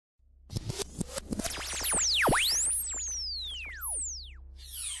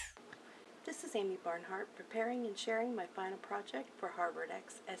Amy Barnhart, preparing and sharing my final project for Harvard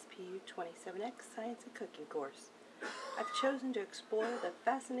X SPU 27X Science and Cooking course. I've chosen to explore the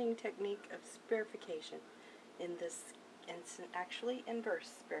fascinating technique of spherification, in this instance actually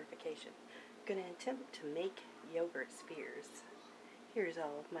inverse spherification. I'm going to attempt to make yogurt spheres. Here's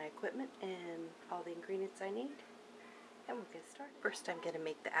all of my equipment and all the ingredients I need, and we'll get started. First I'm going to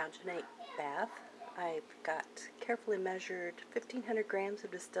make the alginate bath. I've got carefully measured 1,500 grams of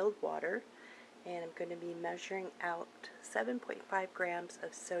distilled water, and I'm going to be measuring out 7.5 grams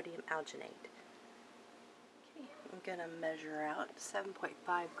of sodium alginate. Okay, I'm going to measure out 7.5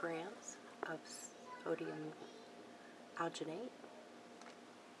 grams of sodium alginate.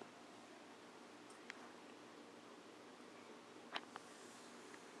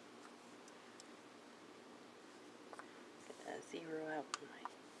 Zero out my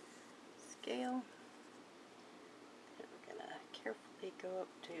scale, and I'm going to carefully go up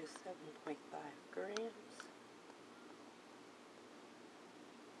to 7.5 grams.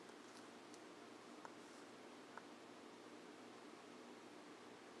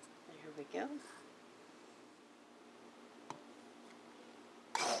 There we go.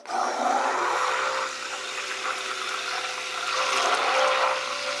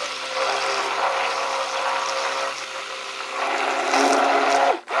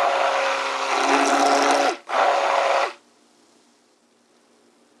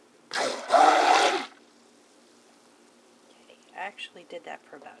 I actually did that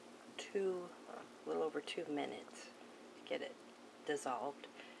for about a little over 2 minutes to get it dissolved,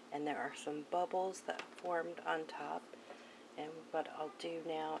 and there are some bubbles that formed on top, and what I'll do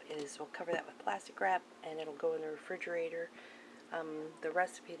now is we'll cover that with plastic wrap and it'll go in the refrigerator. The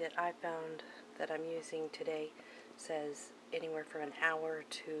recipe that I found that I'm using today says anywhere from an hour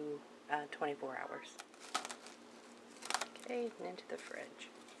to 24 hours. Okay, and into the fridge.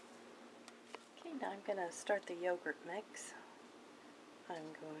 Okay, now I'm going to start the yogurt mix.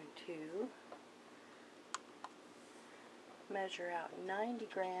 I'm going to measure out 90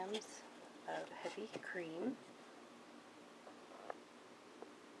 grams of heavy cream.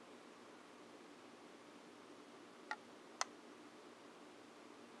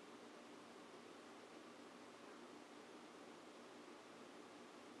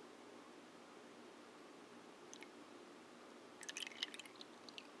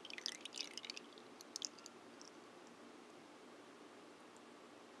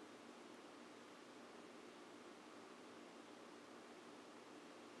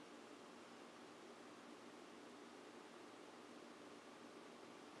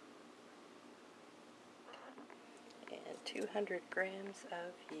 And 200 grams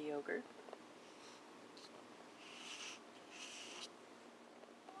of yogurt.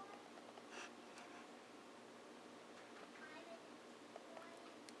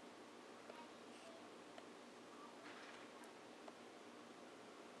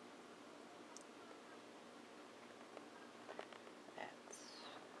 That's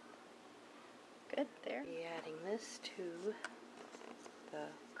good there. Be adding this to the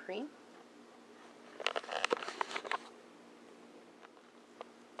cream.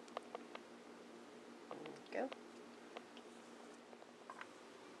 Go.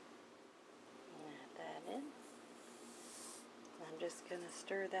 Add that in. I'm just going to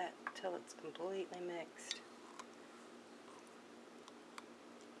stir that till it's completely mixed.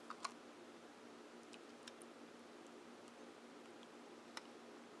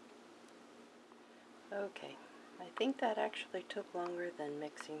 Okay, I think that actually took longer than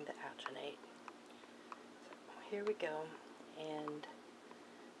mixing the alginate. So here we go, and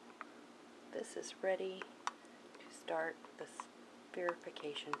this is ready to start the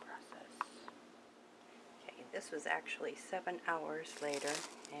spherification process. Okay, this was actually 7 hours later,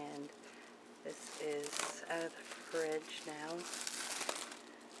 and this is out of the fridge now.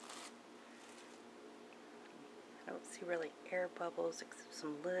 I don't see really air bubbles except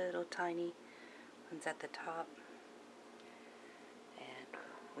some little tiny ones at the top, and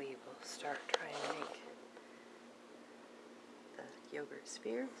we will start trying to make the yogurt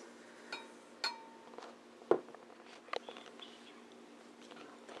spheres.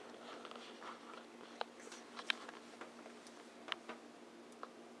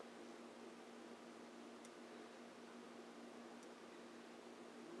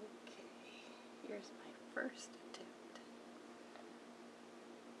 Here's my first attempt.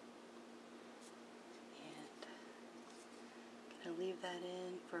 And I'm going to leave that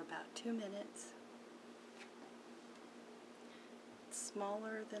in for about 2 minutes. It's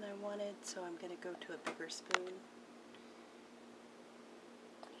smaller than I wanted, so I'm going to go to a bigger spoon.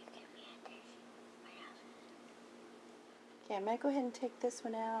 Okay, I might go ahead and take this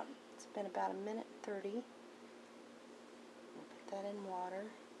one out. It's been about 1:30 minutes. We'll put that in water.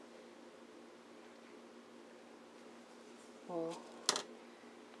 We'll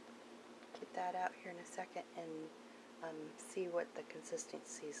get that out here in a second and see what the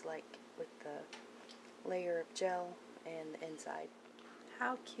consistency is like with the layer of gel and the inside.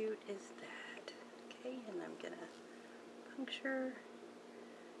 How cute is that? Okay, and I'm gonna puncture.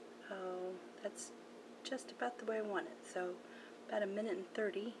 Oh, that's just about the way I want it. So about 1:30 minutes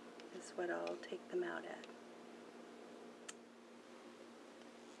is what I'll take them out at.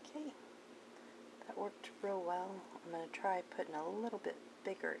 Okay, that worked real well. I'm going to try putting a little bit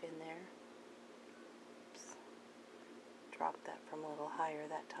bigger in there. Oops. Drop that from a little higher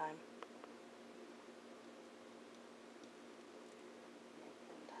that time.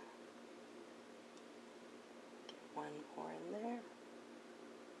 And get one more in there.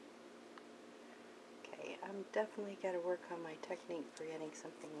 Okay, I'm definitely got to work on my technique for getting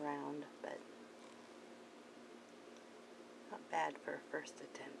something round, but not bad for a first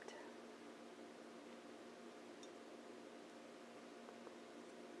attempt.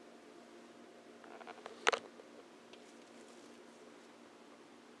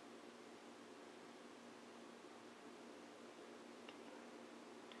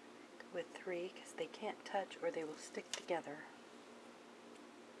 With 3 because they can't touch or they will stick together.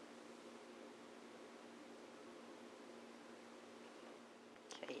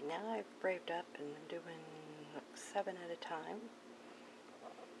 Okay, now I've braved up and I'm doing 7 at a time.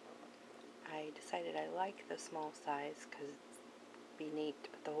 I decided I like the small size because it'd be neat to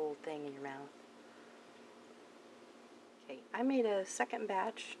put the whole thing in your mouth. Okay, I made a second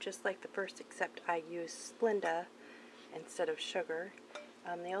batch just like the first, except I used Splenda instead of sugar.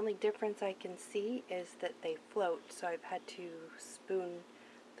 The only difference I can see is that they float, so I've had to spoon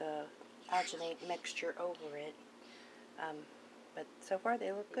the alginate mixture over it. But so far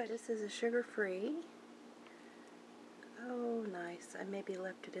they look good. This is a sugar-free. Oh, nice. I maybe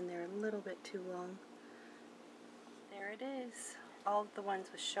left it in there a little bit too long. There it is. All of the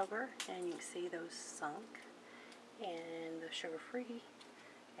ones with sugar, and you can see those sunk, and the sugar-free,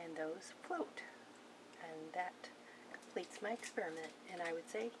 and those float. And that completes my experiment, and I would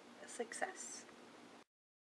say a success.